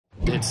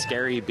it's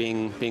scary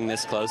being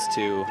this close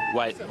to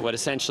what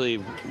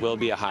essentially will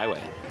be a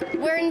highway.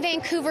 We're in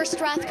Vancouver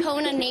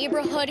Strathcona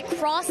neighborhood,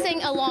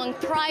 crossing along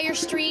Pryor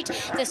Street.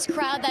 This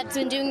crowd that's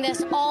been doing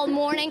this all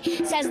morning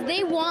says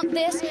they want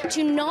this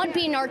to not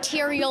be an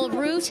arterial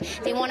route.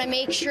 They want to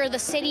make sure the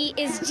city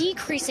is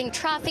decreasing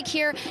traffic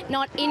here,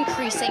 not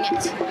increasing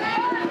it.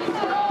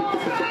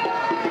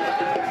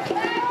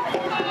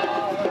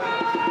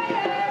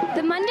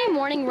 The Monday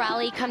morning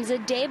rally comes a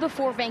day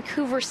before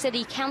Vancouver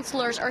City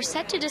councillors are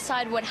set to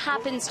decide what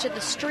happens to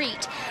the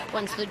street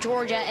once the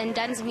Georgia and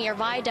Dunsmuir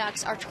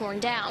viaducts are torn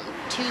down.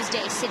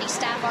 Tuesday, city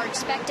staff are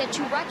expected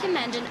to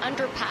recommend an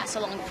underpass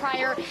along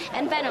Pryor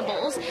and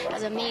Venables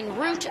as a main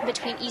route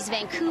between East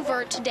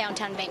Vancouver to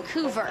downtown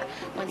Vancouver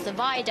once the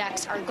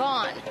viaducts are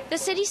gone. The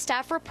city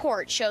staff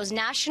report shows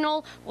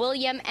National,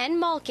 William and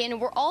Malkin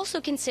were also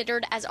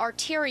considered as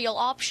arterial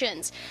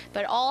options,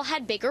 but all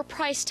had bigger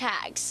price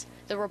tags.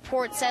 The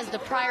report says the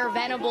Pryor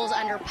Venables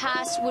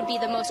underpass would be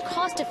the most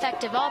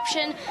cost-effective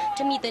option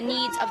to meet the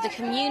needs of the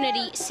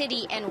community,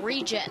 city, and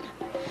region.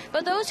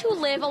 But those who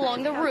live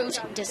along the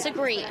route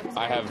disagree.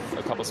 I have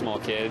a couple small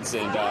kids,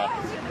 and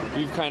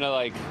we've kind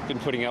of been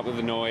putting up with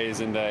the noise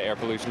and the air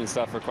pollution and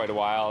stuff for quite a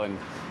while, and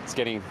it's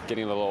getting a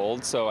little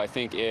old. So I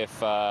think if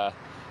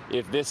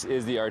this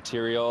is the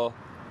arterial,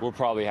 we'll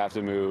probably have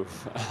to move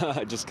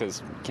just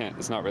because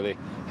it's not really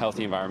a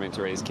healthy environment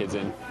to raise kids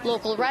in.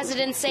 Local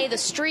residents say the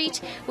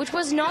street, which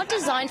was not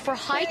designed for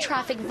high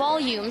traffic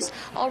volumes,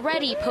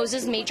 already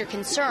poses major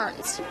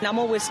concerns. I'm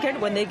always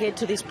scared when they get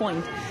to this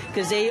point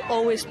because they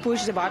always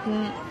push the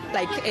button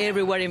like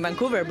everywhere in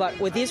Vancouver. But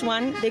with this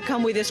one, they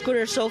come with a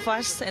scooter so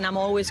fast, and I'm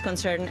always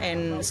concerned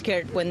and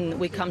scared when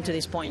we come to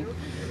this point.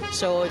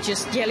 So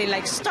just yelling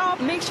like,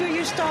 stop, make sure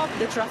you stop.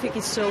 The traffic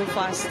is so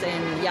fast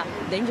and, yeah,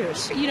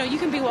 dangerous. You know, you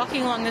can be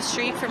walking along the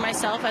street, for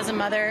myself as a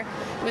mother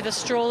with a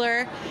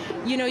stroller.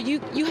 You know, you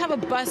have a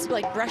bus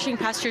brushing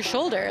past your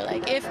shoulder.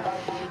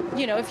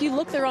 If you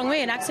look the wrong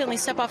way and accidentally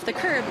step off the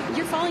curb,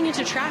 you're falling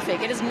into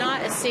traffic. It is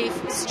not a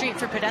safe street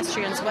for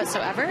pedestrians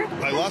whatsoever.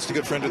 I lost a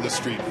good friend in the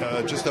street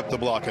just up the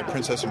block at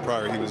Princess and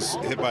Pryor. He was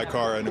hit by a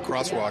car in a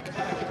crosswalk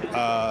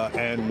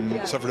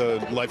and suffered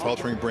a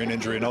life-altering brain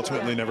injury and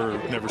ultimately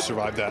never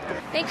survived that.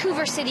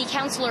 Vancouver City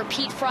Councillor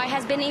Pete Fry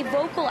has been a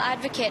vocal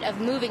advocate of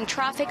moving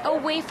traffic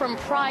away from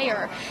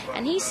Pryor,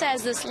 and he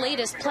says this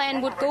latest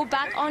plan would go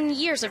back on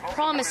years of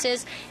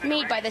promises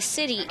made by the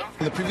city.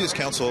 The previous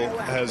council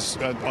has,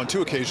 on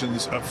 2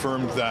 occasions,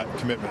 affirmed that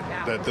commitment,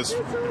 that this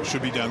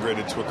should be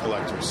downgraded to a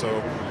collector.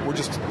 So we're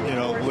just,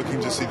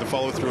 looking to see the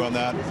follow-through on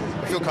that.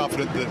 I feel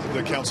confident that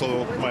the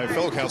council, my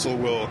fellow council,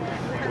 will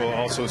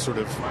also sort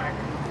of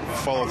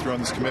follow through on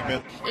this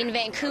commitment. In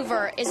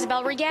Vancouver,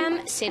 Isabel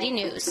Regam, City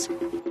News.